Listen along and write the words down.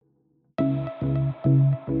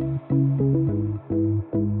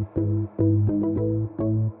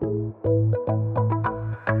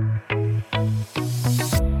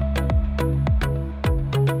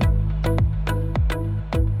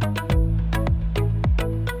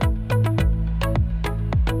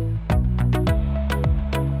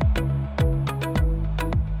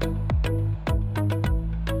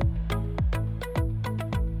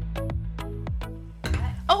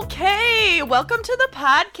welcome to the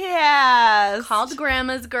podcast. Called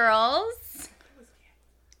Grandma's Girls.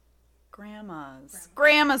 Grandma's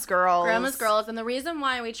Girls. Grandma's Girls. And the reason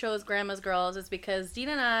why we chose Grandma's Girls is because Dean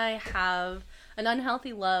and I have an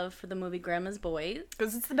unhealthy love for the movie Grandma's Boys.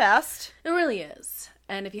 Because it's the best. It really is.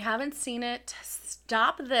 And if you haven't seen it,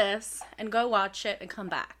 stop this and go watch it and come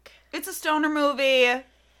back. It's a stoner movie.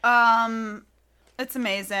 It's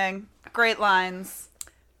amazing. Great lines.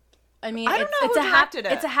 I mean, I don't know who directed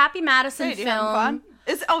it. It's a Happy Madison Hey, do you film. having fun?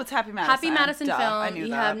 It's Happy Madison. Happy Madison Duh, film. I knew You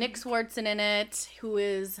that. have Nick Swartzen in it, who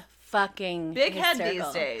is fucking Big head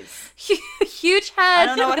hysterical. these days. Huge head. I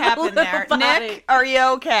don't know what happened there. Little body. Nick, are you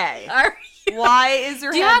okay? Are you? Why is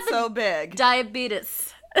your Do you head have the so big?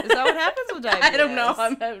 Diabetes. Is that what happens with diabetes? I don't know.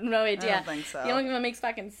 I have no idea. I don't think so. The only thing that makes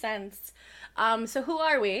fucking sense. So who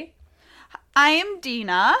are we? I am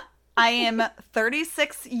Dina. I am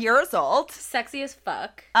 36 years old. Sexy as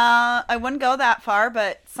fuck. I wouldn't go that far,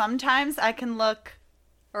 but sometimes I can look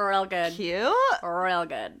Real good. cute. Real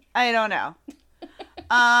good. I don't know.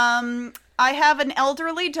 I have an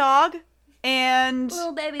elderly dog, and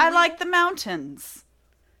Little baby I Lena. like the mountains.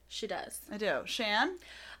 She does. I do. Shan?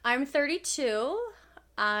 I'm 32.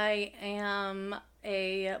 I am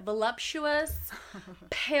a voluptuous,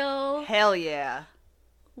 pale Hell yeah.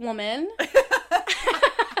 woman.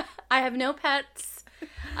 I have no pets.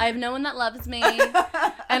 I have no one that loves me.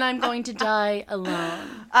 And I'm going to die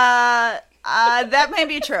alone. That may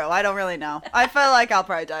be true. I don't really know. I feel like I'll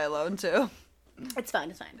probably die alone, too. It's fine.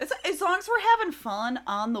 It's fine. As long as we're having fun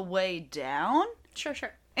on the way down, Sure.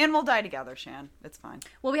 and we'll die together, Shan. It's fine.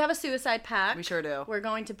 Well, we have a suicide pact. We sure do. We're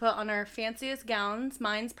going to put on our fanciest gowns.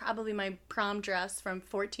 Mine's probably my prom dress from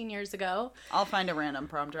 14 years ago. I'll find a random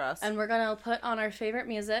prom dress. And we're going to put on our favorite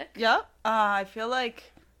music. Yep. I feel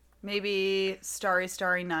like maybe Starry,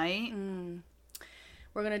 Starry Night.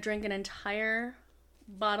 We're going to drink an entire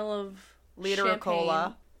bottle of Liter of champagne.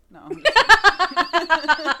 cola. No.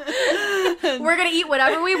 We're going to eat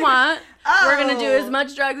whatever we want. We're going to do as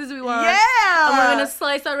much drugs as we want. Yeah. And we're going to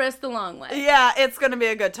slice our wrist the long way. Yeah, it's going to be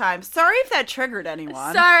a good time. Sorry if that triggered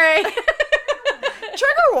anyone. Sorry.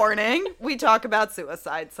 Trigger warning. We talk about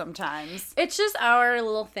suicide sometimes. It's just our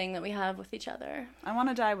little thing that we have with each other. I want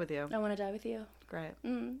to die with you. I want to die with you. Great.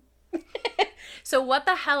 So what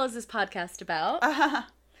the hell is this podcast about?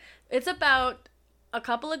 It's about a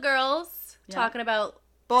couple of girls talking about,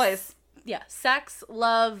 Boys. sex,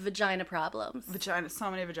 love, vagina problems. So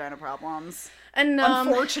many vagina problems. And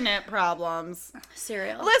Unfortunate problems.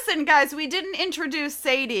 cereal. Listen, guys, we didn't introduce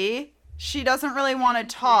Sadie. She doesn't really want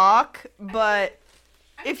to talk, but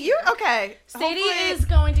if you... Okay. Sadie hopefully- is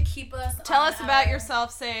going to keep us Tell on us about our-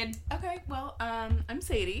 yourself, Sade. Okay, well, I'm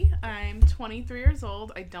Sadie. I'm 23 years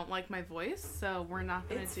old. I don't like my voice, so we're not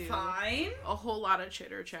gonna do Fine. a whole lot of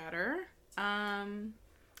chitter chatter.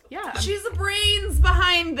 Yeah. She's the brains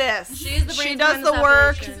behind this. She's the brains She does behind the this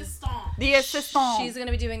work. operation. The assistant. She's going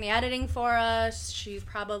to be doing the editing for us. She's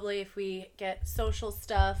probably, if we get social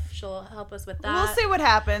stuff, she'll help us with that. We'll see what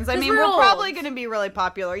happens. I 'Cause mean, we're we're old. probably going to be really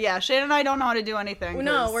popular. Yeah, Shane and I don't know how to do anything.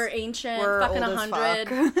 No, 'cause we're ancient, we're fucking old as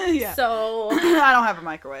 100. fuck. Yeah. So, I don't have a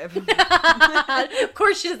microwave. of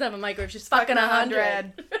course she doesn't have a microwave. She's fucking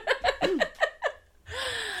 100.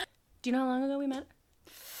 Do you know how long ago we met?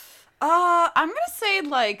 I'm going to say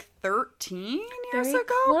like 13 years Very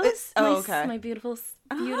ago. close. Okay. My beautiful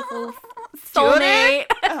Student? soulmate.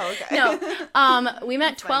 Oh, okay. No. We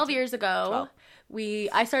met 12 fine, years ago. 12.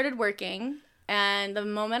 I started working, and the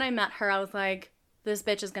moment I met her, I was like, this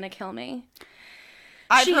bitch is gonna kill me.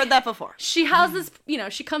 I've heard that before. She has this,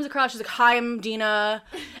 she comes across, she's like, hi, I'm Dina,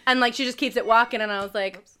 and like, she just keeps it walking, and I was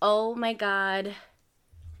like, oh my god,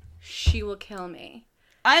 she will kill me.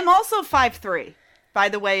 I'm also 5'3", by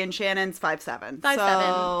the way, and Shannon's 5'7". 5'7".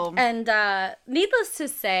 So And needless to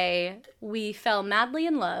say, we fell madly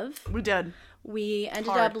in love. we did. We ended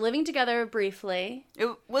Hard. up living together briefly. It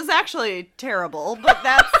was actually terrible, but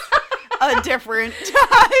that's a different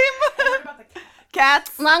time.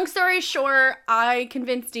 Cats. Long story short, I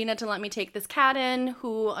convinced Dina to let me take this cat in,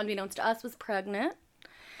 who, unbeknownst to us, was pregnant.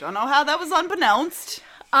 Don't know how that was unbeknownst.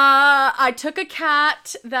 I took a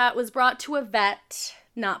cat that was brought to a vet,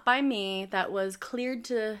 not by me, that was cleared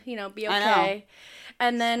to, be okay. I know.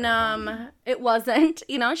 And then, it wasn't.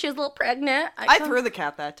 She was a little pregnant. I threw the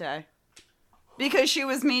cat that day. Because she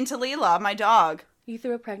was mean to Leela, my dog. You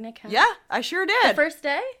threw a pregnant cat? Yeah, I sure did. The first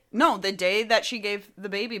day? No, the day that she gave the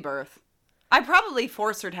baby birth. I probably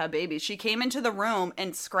forced her to have babies. She came into the room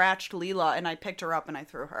and scratched Leela, and I picked her up and I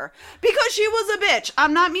threw her. Because she was a bitch.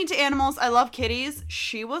 I'm not mean to animals. I love kitties.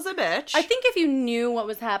 She was a bitch. I think if you knew what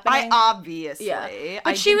was happening. I obviously. Yeah.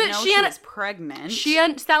 But she didn't was- know she she had a- was pregnant.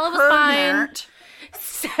 Stella was fine. Pregnant.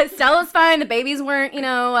 Stella's fine. The babies weren't,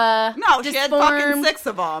 No, she had fucking disformed. 6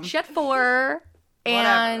 of them. She had 4,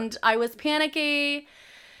 and I was panicky.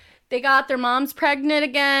 They got their moms pregnant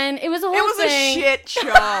again. It was a whole It was thing. a shit show.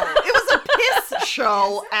 It was a piss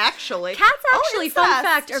show, actually. Cats actually, fun incest.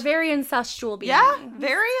 fact, are very incestual beings. Yeah,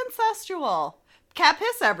 very incestual. Cat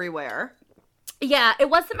piss everywhere. Yeah, it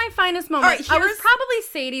wasn't my finest moment. right, I was here's- probably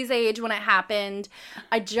Sadie's age when it happened.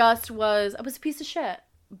 I was a piece of shit.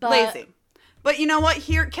 But Lazy. But you know what?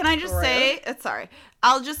 Here, can I just Rude. say, sorry.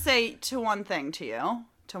 I'll just say one thing to you. I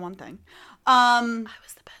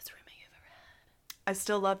was the best roommate you've ever had. I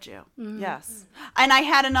still loved you. Mm-hmm. Yes. And I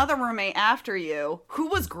had another roommate after you who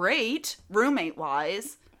was great,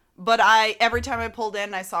 roommate-wise. But every time I pulled in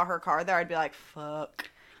and I saw her car there, I'd be like, fuck.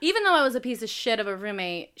 Even though I was a piece of shit of a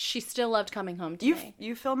roommate, she still loved coming home to me.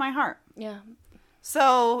 You fill my heart. Yeah.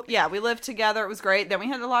 So, yeah, we lived together. It was great. Then we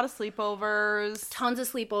had a lot of sleepovers. Tons of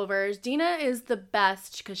sleepovers. Dina is the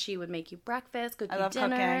best because she would make you breakfast, cook I you love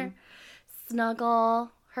dinner, cooking.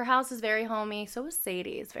 snuggle. Her house is very homey. So is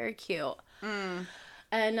Sadie's. Very cute. And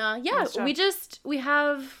yeah, Nice job.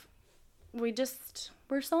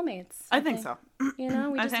 we're soulmates. I think so. You know,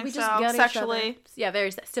 we I just think we so. just get Sexually. each other. Yeah, very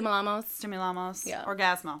stimulamos. Stimulamos. Yeah.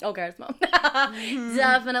 Orgasmo. Okay, small.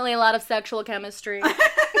 Definitely a lot of sexual chemistry.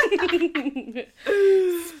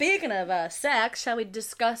 Speaking of sex, shall we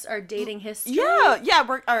discuss our dating history? Yeah,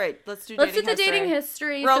 we're all right. Let's do Let's do dating the dating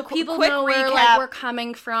history Real so people quick know where recap. we're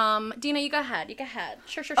coming from. Dina, you go ahead.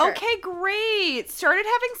 Sure. Okay, great. Started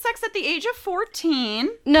having sex at the age of 14.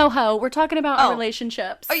 No ho. We're talking about Oh. our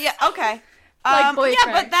relationships. Oh yeah, okay. Like Yeah,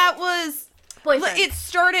 boyfriend. but that was Boyfriend. It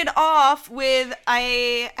started off with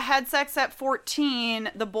I had sex at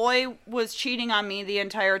 14. The boy was cheating on me the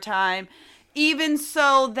entire time. Even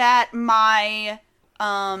so that my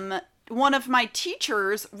one of my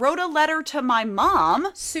teachers wrote a letter to my mom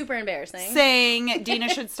Super embarrassing. saying Dina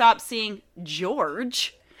should stop seeing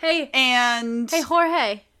George. Hey, And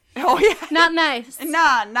Jorge. oh yeah. Not nice.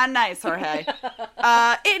 Nah, not nice, Jorge.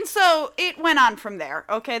 And so it went on from there.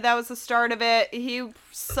 Okay, that was the start of it. He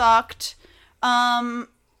sucked.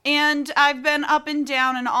 And I've been up and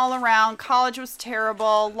down and all around. College was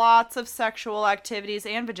terrible. Lots of sexual activities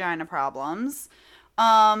and vagina problems.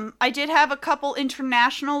 I did have a couple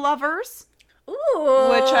international lovers. Ooh.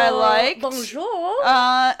 Which I liked.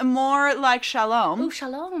 Bonjour. More like shalom. Ooh,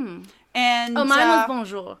 shalom. And Oh, mine was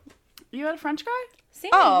bonjour. you had a French guy? Sam.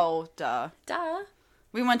 Oh, duh. Duh.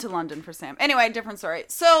 We went to London for Sam. Anyway, different story.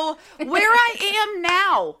 So where I am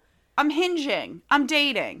now, I'm hinging. I'm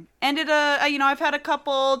dating. Ended I've had a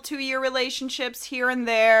couple 2-year relationships here and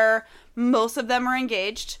there. Most of them are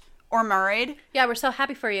engaged or married. Yeah, we're so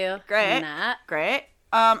happy for you. Great. Matt. Great.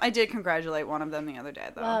 I did congratulate one of them the other day,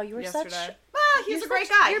 though. Wow, you were yesterday. such- He's you're a great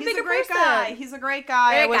such- guy. you're a He's a bigger great person. guy. He's a great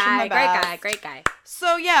guy. I wish him the best. Great guy.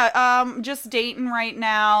 So yeah, just dating right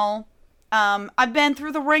now. I've been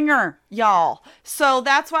through the ringer, y'all. So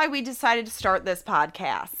that's why we decided to start this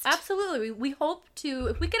podcast. Absolutely. We hope to,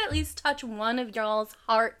 if we could at least touch one of y'all's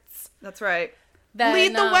hearts. That's right. Then,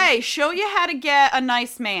 Lead the way. Show you how to get a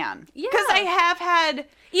nice man. Yeah. Because I have had,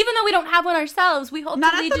 Even though we don't have one ourselves, we hope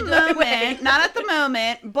not to at lead the you the way. moment, not at the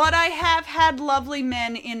moment, but I have had lovely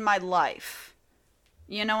men in my life.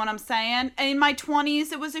 You know what I'm saying? In my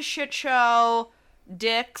 20s, it was a shit show.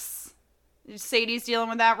 Dicks. Sadie's dealing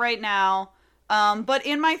with that right now. But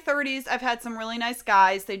in my 30s, I've had some really nice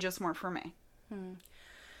guys. They just weren't for me.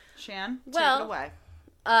 Shan, take it away.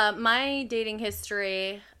 My dating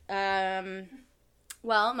history,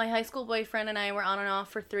 well, my high school boyfriend and I were on and off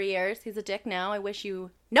for 3 years. He's a dick now. I wish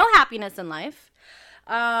you no happiness in life.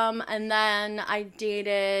 And then I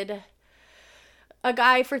dated a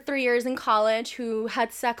guy for 3 years in college who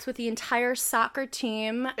had sex with the entire soccer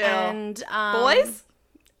team. Ew. And Boys?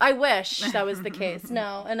 I wish that was the case.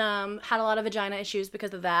 No, and had a lot of vagina issues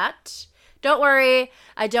because of that. Don't worry,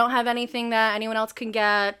 I don't have anything that anyone else can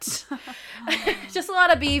get. Just a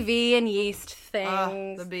lot of BV and yeast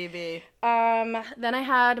things. The BB. Then I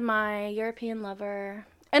had my European lover.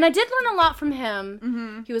 And I did learn a lot from him.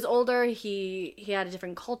 Mm-hmm. He was older. He had a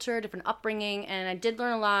different culture, different upbringing, and I did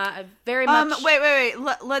learn a lot. I very much. Wait.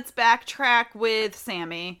 Let's backtrack with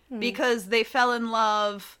Sammy because they fell in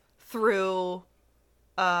love through.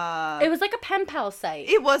 It was like a pen pal site.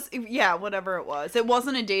 It was, yeah, whatever it was. It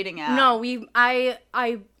wasn't a dating app. No, I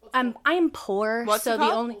am poor. What's so it the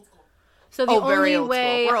called? only so the very only old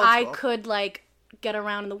way school. We're old I school. could like get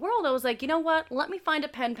around in the world, I was like, you know what? Let me find a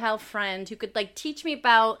pen pal friend who could like teach me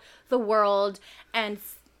about the world. And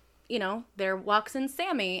there walks in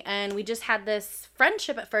Sammy, and we just had this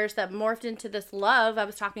friendship at first that morphed into this love. I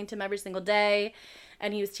was talking to him every single day,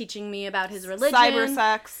 and he was teaching me about his religion. Cyber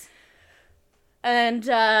sex. And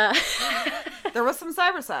There was some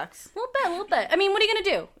cyber sex. a little bit. I mean, what are you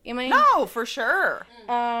gonna do? You mean, No, for sure.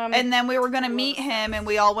 Um, And then we were going to meet him, and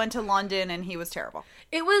we all went to London, and he was terrible.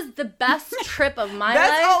 it was the best trip of my That's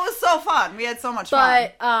life. oh, it was so fun. We had so much fun.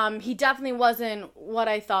 But he definitely wasn't what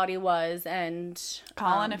I thought he was. And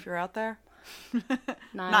Colin, if you're out there.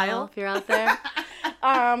 Niall, if you're out there.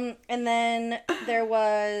 And then there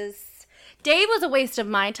was Dave was a waste of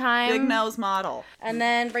my time. Big nose model. And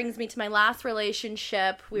then brings me to my last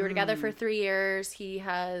relationship. We were together for 3 years. He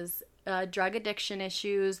has drug addiction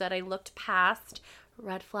issues that I looked past.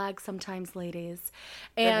 Red flags sometimes, ladies.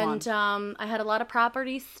 And I had a lot of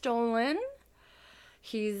property stolen.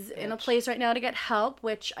 He's in a place right now to get help,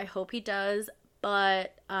 which I hope he does.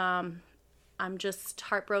 But I'm just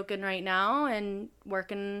heartbroken right now and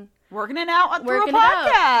working Working it out through a it out.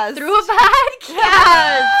 podcast. Through a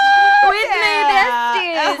podcast. With Yeah.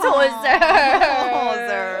 my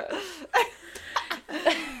besties. Hoser.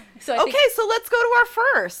 So I think Okay, so let's go to our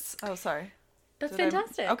first. Oh, sorry. that's Did I-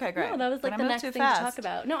 fantastic. Okay, great. No, that was Did like I the move next too thing to fast? talk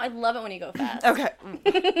about. No, I love it when you go fast. Okay.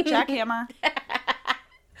 Jackhammer.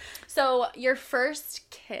 So your first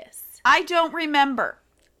kiss. I don't remember.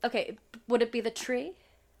 Okay, would it be the tree?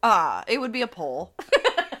 It would be a pole.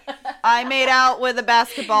 I made out with a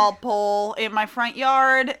basketball pole in my front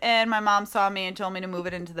yard, and my mom saw me and told me to move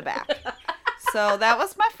it into the back. So that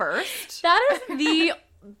was my first. That is the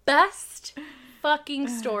best fucking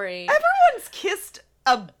story. Everyone's kissed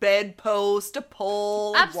a bedpost, a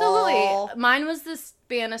pole, a Absolutely. wall. Mine was this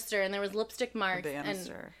banister, and there was lipstick marks,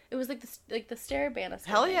 banister. and it was like the stair banister.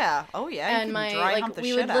 Hell thing. yeah. Oh yeah. You And can my dry hump like the we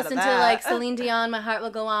shit would out of listen to that. like Celine Dion, My Heart Will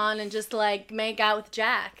Go On, and just like make out with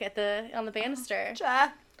Jack on the banister.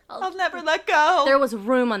 Jack, I'll never let go. There was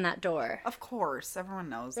room on that door. Of course, everyone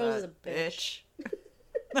knows Rose that. is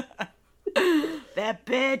a That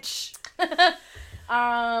bitch.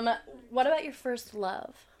 What about your first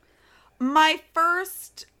love? My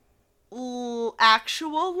first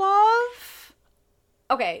actual love.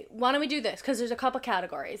 Okay, why don't we do this? Because there's a couple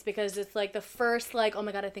categories. Because it's like the first, like, oh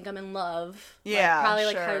my god, I think I'm in love. Like, Yeah, probably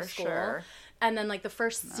like sure, high school. sure. And then like the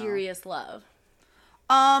first serious love.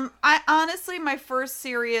 I honestly, my first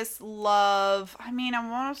serious love, I mean, I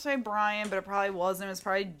want to say Brian, but it probably wasn't. It was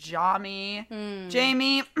probably Jamie. And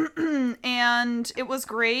it was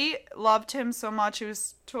great. Loved him so much. It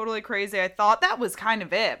was totally crazy. I thought that was kind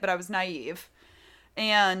of it, but I was naive.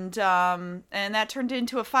 And that turned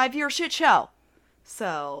into a 5-year shit show.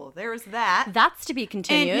 So there's that. That's to be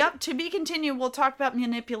continued. And yep, to be continued. We'll talk about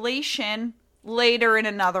manipulation later in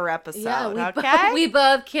another episode. Yeah, okay. we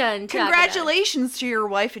both can. talk about it. Congratulations to your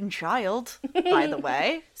wife and child, by the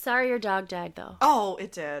way. Sorry your dog died, though. Oh,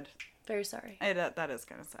 it did. Very sorry. That is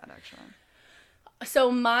kind of sad, actually.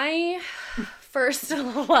 So my first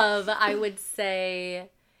love, I would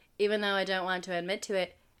say, even though I don't want to admit to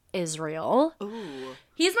it, Israel. Ooh.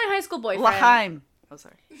 He's my high school boyfriend. Lahaim. Oh,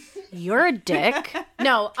 sorry. You're a dick.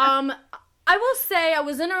 No, I will say I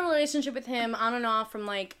was in a relationship with him on and off from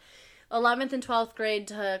like 11th and 12th grade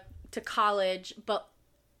to college, but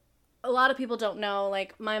a lot of people don't know,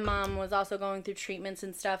 like, my mom was also going through treatments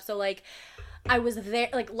and stuff, so, like, I was there,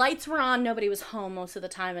 like, lights were on, nobody was home most of the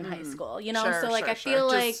time in high school, you know? Sure, so, like, sure, I feel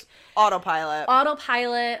sure. like Just autopilot.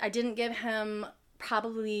 autopilot, I didn't give him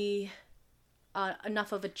probably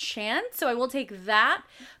enough of a chance, so I will take that,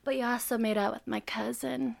 but you also made out with my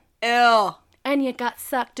cousin. Ew. And you got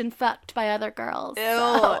sucked and fucked by other girls. Ew.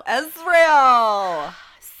 So, Israel.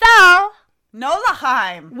 No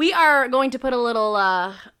Lahaim. we are going to put a little,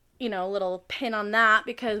 little pin on that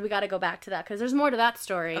because we got to go back to that because there's more to that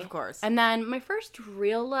story. Of course. And then my first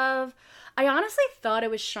real love, I honestly thought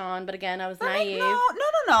it was Sean, but again, I was naive.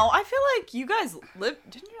 No. I feel like you guys lived.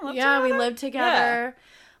 Didn't you live Yeah, together? we lived together.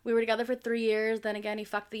 We were together for 3 years. Then again, he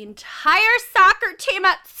fucked the entire soccer team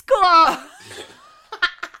at school.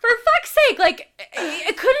 For fuck's sake, like,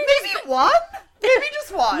 it couldn't Maybe one? Maybe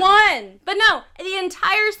just one. one. But no, the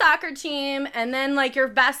entire soccer team and then like your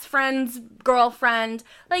best friend's girlfriend.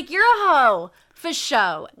 Like, you're a hoe. For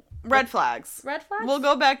show. Red flags. Red flags? We'll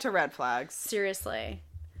go back to red flags. Seriously.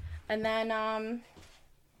 And then,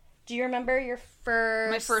 do you remember your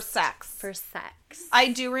first... My first sex. First sex. I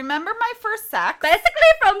do remember my first sex. Basically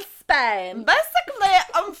from Spain. Basically,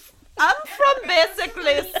 I'm from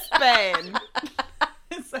basically Spain.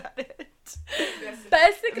 Is that it?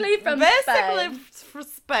 Basically from Basically Spain. for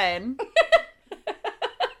Spain.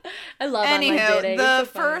 I love online Anywho, dating. the It's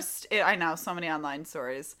so funny. first I know so many online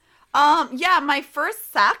stories. Yeah, my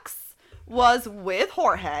first sex was with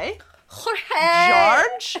Jorge. Jorge.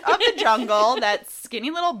 George of the Jungle, that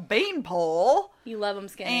skinny little beanpole. You love him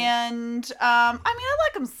skinny. And, I mean, I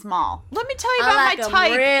like them small. Let me tell you I about like my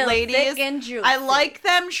 'em type, real ladies. thick and juicy. I like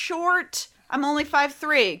them short. I'm only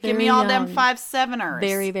 5'3". Give me Very all them young. 5'7"ers.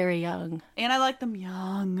 Very, very young. And I like them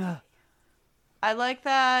young. I like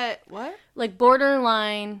that. What? Like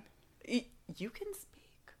borderline. You can speak.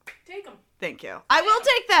 Take them. Thank you. I will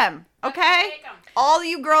take them. Okay? Take 'em. All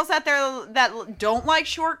you girls out there that don't like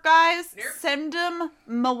short guys, Nope. send them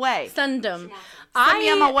away. Send him. Send me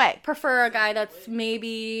 'em away. Prefer a guy that's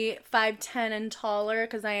maybe 5'10" and taller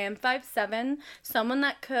because I am 5'7". Someone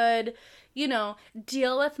that could, you know,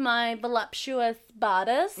 deal with my voluptuous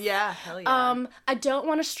bodice. Yeah, hell yeah. I don't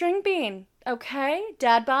want a string bean. Okay,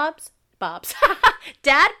 Dad bobs.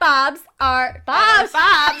 Dad bobs are bobs.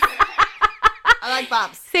 Bobs. I like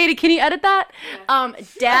bobs. Sadie, can you edit that?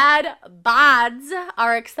 Dad bods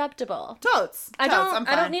are acceptable. Totes. I I'm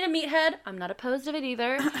fine. don't need a meathead. I'm not opposed to it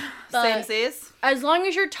either. Same But seas. as long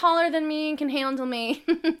as you're taller than me and can handle me,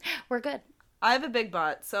 we're good. I have a big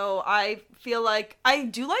butt, so I feel like I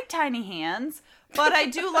do like tiny hands, but I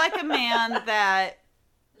do like a man that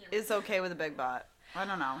is okay with a big butt. I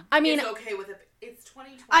don't know. I mean, It's okay with it. It's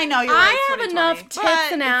 2020. I know you're right. I have 2020, enough tits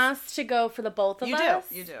but and it's- ass to go for the both of You us.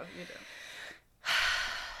 do. It's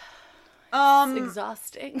Exhausting.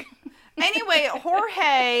 exhausting. Anyway,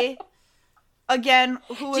 Jorge, again,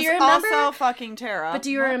 who was you remember- also fucking Tara. But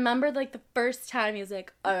do you remember like the first time he was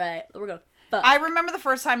like, "All right, we're gonna fuck"? I remember the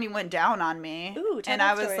first time he went down on me. Ooh, tell and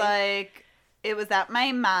that I was story. like, it was at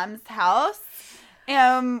my mom's house.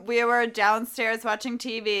 And we were downstairs watching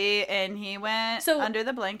TV, and he went under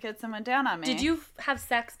the blankets and went down on me. Did you have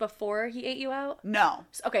sex before he ate you out? No.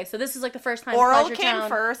 Okay, so this is like the first time. Oral Pleasure came Town-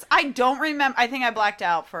 first. I don't remember. I think I blacked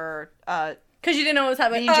out for Because you didn't know what was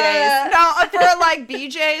happening. BJ's. No, for like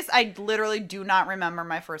BJ's, I literally do not remember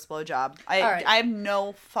my first blowjob. All right. I have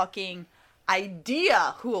no fucking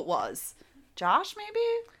idea who it was. Josh, maybe?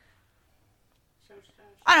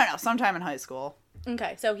 I don't know. Sometime in high school.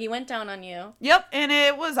 Okay, so he went down on you. Yep, and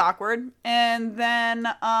it was awkward. And then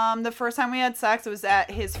the first time we had sex, it was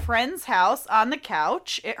at his friend's house on the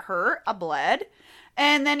couch. It hurt. I bled.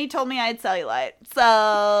 And then he told me I had cellulite.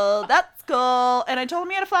 So that's cool. And I told him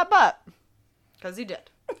he had a flat butt. Because he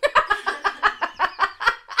did.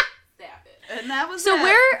 And that was So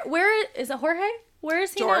it. where is it? Jorge? Where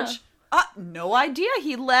is he now? George? No idea.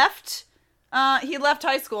 He left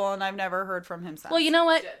high school, and I've never heard from him since. Well, you know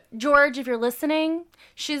what, George, if you're listening,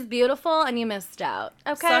 she's beautiful and you missed out.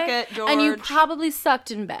 Okay? Suck it, And you George. probably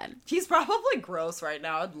sucked in bed. He's probably gross right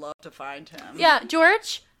now. I'd love to find him. Yeah,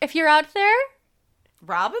 George, if you're out there,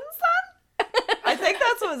 Robinson? I think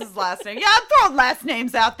that's what his last name. Yeah, I'm throwing last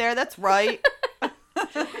names out there. That's right.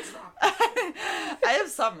 I have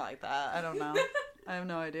something like that. I don't know. I have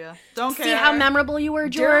no idea. Don't care. see how memorable you were,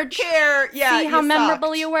 George? Don't care. Yeah, See how you memorable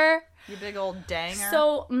sucked. you were? You big old danger.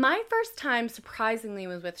 So my first time, surprisingly,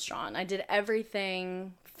 was with Sean. I did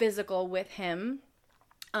everything physical with him.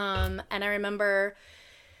 And I remember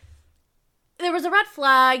there was a red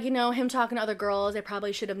flag, you know, him talking to other girls. I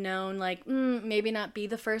probably should have known, like, maybe not be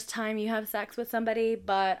the first time you have sex with somebody,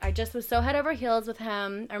 but I just was so head over heels with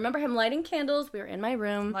him. I remember him lighting candles. We were in my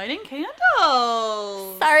room. lighting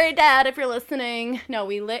candles. Sorry, Dad, if you're listening. No,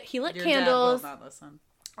 he lit Your candles. dad will not listen.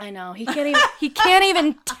 I know, he can't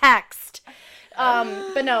even text.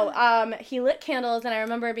 But no, he lit candles, and I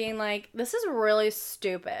remember being like, this is really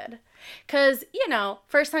stupid. Because, you know,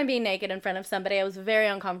 first time being naked in front of somebody, I was very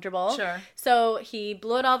uncomfortable. Sure. So he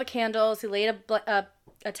blew out all the candles. He laid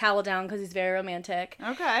a towel down because he's very romantic.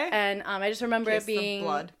 Okay. And I just remember Kiss it the being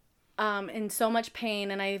blood. in so much pain.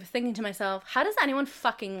 And I was thinking to myself, how does anyone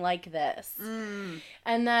fucking like this?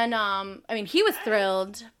 And then, I mean, he was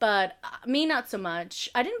thrilled, but me not so much.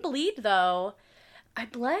 I didn't bleed, though. I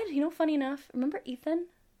bled, you know, funny enough. Remember Ethan?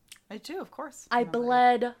 I do, of course. I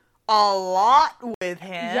bled. a lot with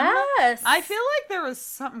him. Yes. I feel like there was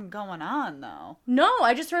something going on, though. No,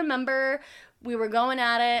 I just remember we were going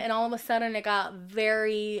at it, and all of a sudden it got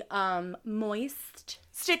very moist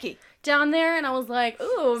Sticky. down there, and I was like,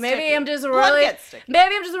 "Ooh, maybe Sticky. I'm just Blood really, gets sticky.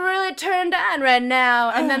 maybe I'm just really turned on right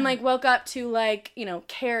now." And then like woke up to like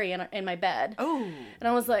Carrie in my bed, Oh. and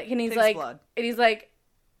I was like, and he's Pig's like, blood. did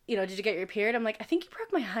you get your period? I'm like, I think you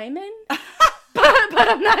broke my hymen, but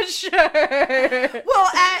I'm not sure. Well,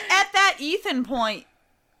 at that Ethan point,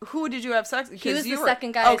 who did you have sex with? He was 'Cause you the were-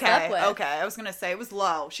 second guy I slept with. Okay, I was going to say it was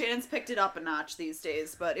low. Shannon's picked it up a notch these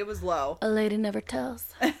days, but it was low. A lady never tells.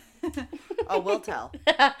 Oh, we'll tell.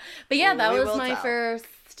 But yeah, that We was will my tell.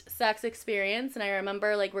 first sex experience, and I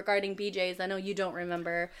remember like regarding BJ's. I know you don't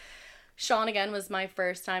remember. Sean again was my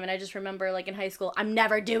first time, and I just remember, like, in high school, I'm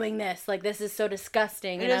never doing this. Like, this is so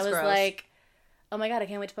disgusting. And I was gross. like, oh my God, I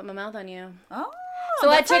can't wait to put my mouth on you. Oh, So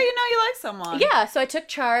that's how I took- you know you like someone. Yeah, so I took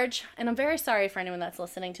charge, and I'm very sorry for anyone that's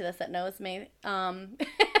listening to this that knows me.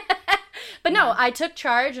 But no, I took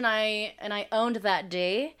charge, and I owned that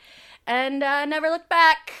day, and never looked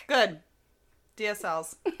back. Good.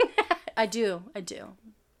 DSLs. I do.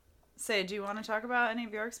 Say, do you want to talk about any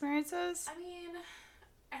of your experiences? I mean,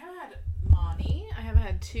 I haven't had many. I haven't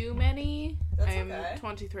had too many. That's I'm okay.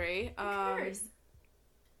 23. cares?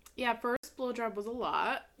 Yeah, first blowjob was a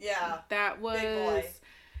lot. Yeah. That was, Big boy.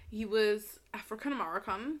 he was African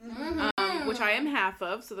American, Mm-hmm. which I am half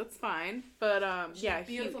of, so that's fine. But yeah,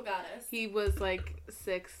 goddess. he was like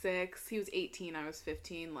 6'6". He was 18. I was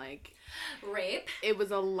 15. Like, Rape. it was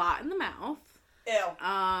a lot in the mouth. Ew.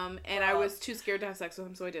 And I was too scared to have sex with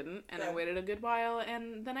him, so I didn't. And I Good. waited a good while,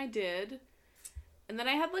 and then I did. And then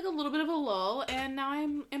I had like a little bit of a lull, and now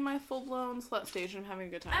I'm in my full-blown slut stage, and I'm having a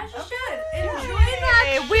good time. As you should. Hey, Enjoy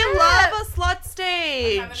that we shit. love a slut I'm having a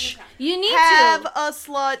stage. good time. You need Have to. a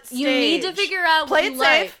slut stage. You need to figure out Play what it you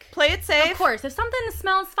safe. like. Play it safe. Of course, if something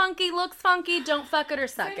smells funky, looks funky, don't fuck it or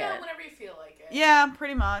suck Say no it. whenever you feel like it. Yeah,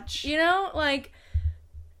 pretty much. You know, like,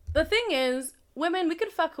 the thing is, women, we can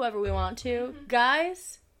fuck whoever we want to.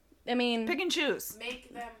 Guys, I mean, Pick and choose.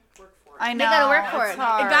 Make them work for it. I know. they gotta work for it's it.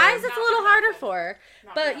 hard. Guys, it's Not a little for harder nothing. for.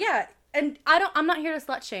 Not But for yeah, and I'm not here to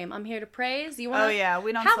slut shame. I'm here to praise. You want? Oh yeah,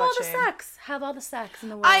 we don't have slut all the shame. sex. Have all the sex in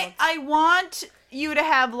the world. I want you to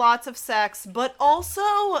have lots of sex, but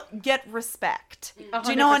also get respect. Do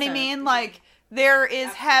you know what I 100%. mean? Like, there is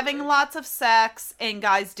having lots of sex and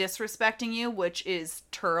guys disrespecting you, which is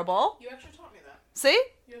terrible. You actually taught me that. See?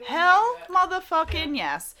 You're the one Hell, who did that. motherfucking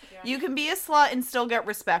yes. Yeah. You can be a slut and still get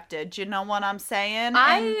respected. Do you know what I'm saying? And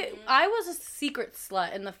I was a secret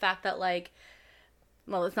slut in the fact that, like,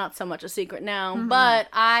 well, it's not so much a secret now, Mm-hmm. but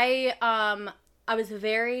I was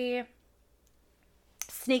very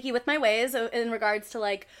sneaky with my ways in regards to,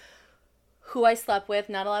 like, who I slept with.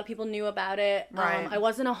 Not a lot of people knew about it. Right. I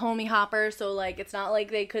wasn't a homie hopper, so, like, it's not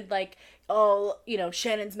like they could, like, oh, you know,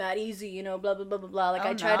 Shannon's mad easy, you know, blah blah blah blah blah. Like, Oh,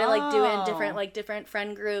 I try to, like, do it in no. different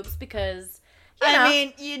friend groups because, you know, I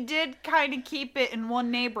mean, you did kind of keep it in one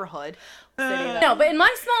neighborhood. no, but in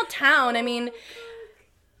my small town, I mean,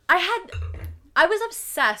 I was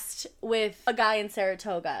obsessed with a guy in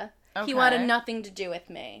Saratoga. He Okay. wanted nothing to do with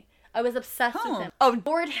me. I was obsessed with him. Oh. I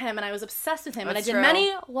adored him, and I was obsessed with him. And I That's did true.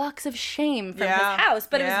 many walks of shame from Yeah. his house.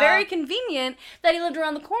 But it was Yeah. very convenient that he lived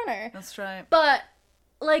around the corner. That's right. But,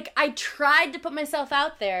 like, I tried to put myself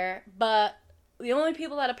out there, but the only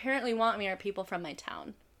people that apparently want me are people from my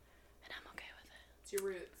town. And I'm okay with it. It's your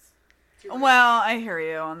roots. It's your roots. Well, I hear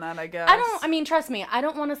you on that, I guess. I mean, trust me, I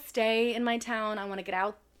don't want to stay in my town. I want to get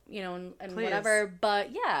out, you know, and Please. whatever.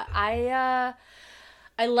 But yeah,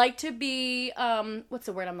 I like to be, what's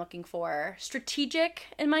the word I'm looking for? Strategic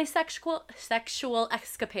in my sexual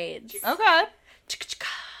escapades. Okay.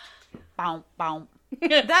 Bow, bow.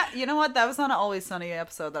 That, you know what? That was on an Always Sunny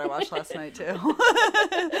episode that I watched last night, too.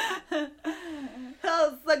 That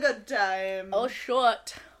was a good time. Oh,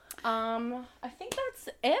 short. I think that's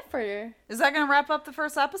it for... Is that going to wrap up the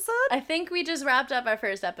first episode? I think we just wrapped up our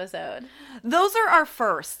first episode. Those are our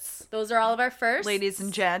firsts, Those are all of our firsts. ladies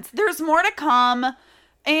and gents. There's more to come,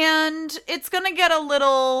 and it's going to get a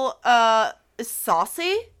little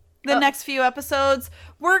saucy the next few episodes.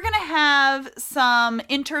 We're going to have some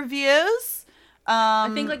interviews.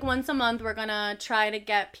 I think like once a month we're gonna try to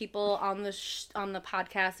get people on the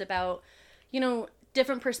podcast about, you know,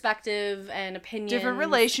 different perspective and opinions, different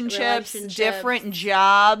relationships, different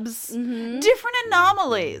jobs, different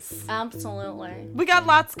anomalies. Absolutely. We got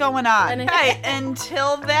lots going on. And- Hey,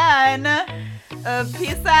 until then,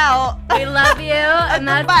 peace out. We love you, and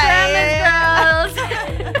that's Bye. Grandma's Girls.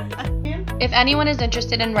 If anyone is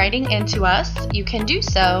interested in writing into us, you can do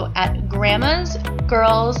so at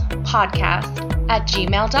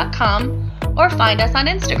grandmasgirlspodcast@gmail.com or find us on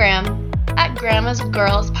Instagram at Grandma's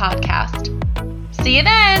Girls Podcast. See you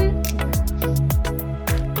then!